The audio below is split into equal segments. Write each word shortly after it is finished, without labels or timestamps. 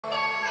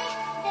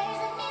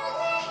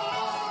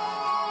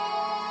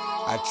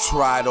I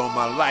tried all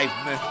my life,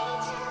 man.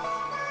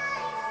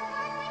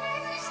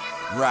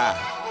 Right.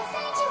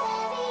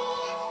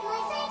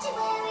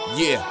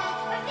 Yeah.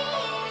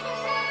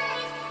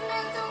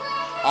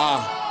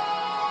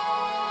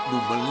 New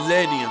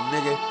millennium,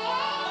 nigga.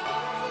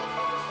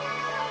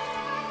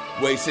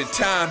 Wasting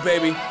time,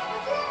 baby.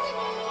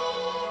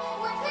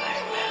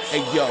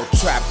 Hey yo,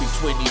 trapped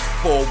between these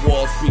four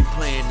walls, be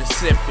playing the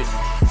symphony.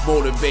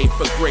 Motivate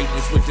for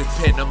greatness with this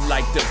pen, I'm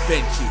like Da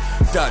Vinci.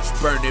 Dutch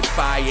burning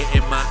fire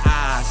in my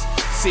eyes.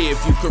 See if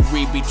you can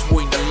read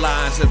between the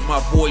lines as my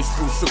voice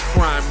boosts the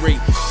crime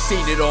rate.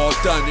 Seen it all,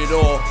 done it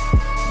all.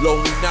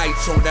 Lonely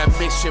nights on that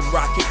mission,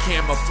 rocket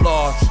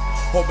camouflage.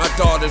 Hope my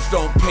daughters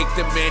don't pick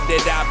the man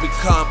that I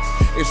become.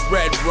 It's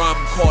red rum,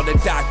 call the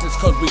doctors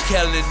cause we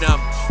killing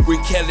them.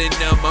 We killing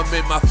them, I'm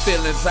in my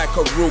feelings like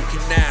a root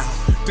canal.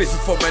 This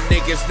is for my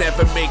niggas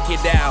never make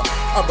it out.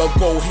 I'ma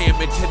go ham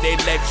until they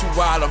let you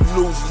out. I'm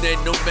losing it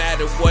no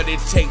matter what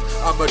it takes.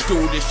 I'ma do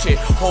this shit,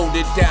 hold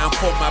it down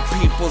for my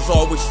peoples.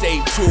 Always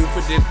stay true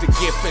for this, the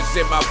gift is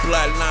in my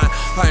bloodline.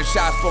 100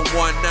 shots from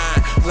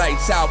 1-9,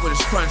 lights out when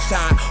it's crunch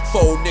time.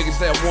 4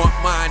 niggas that want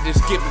mine, this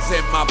gift is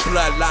in my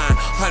bloodline.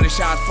 100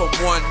 shots from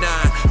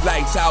 1-9,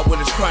 lights out when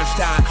it's crunch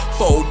time.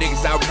 4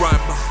 niggas that run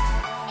my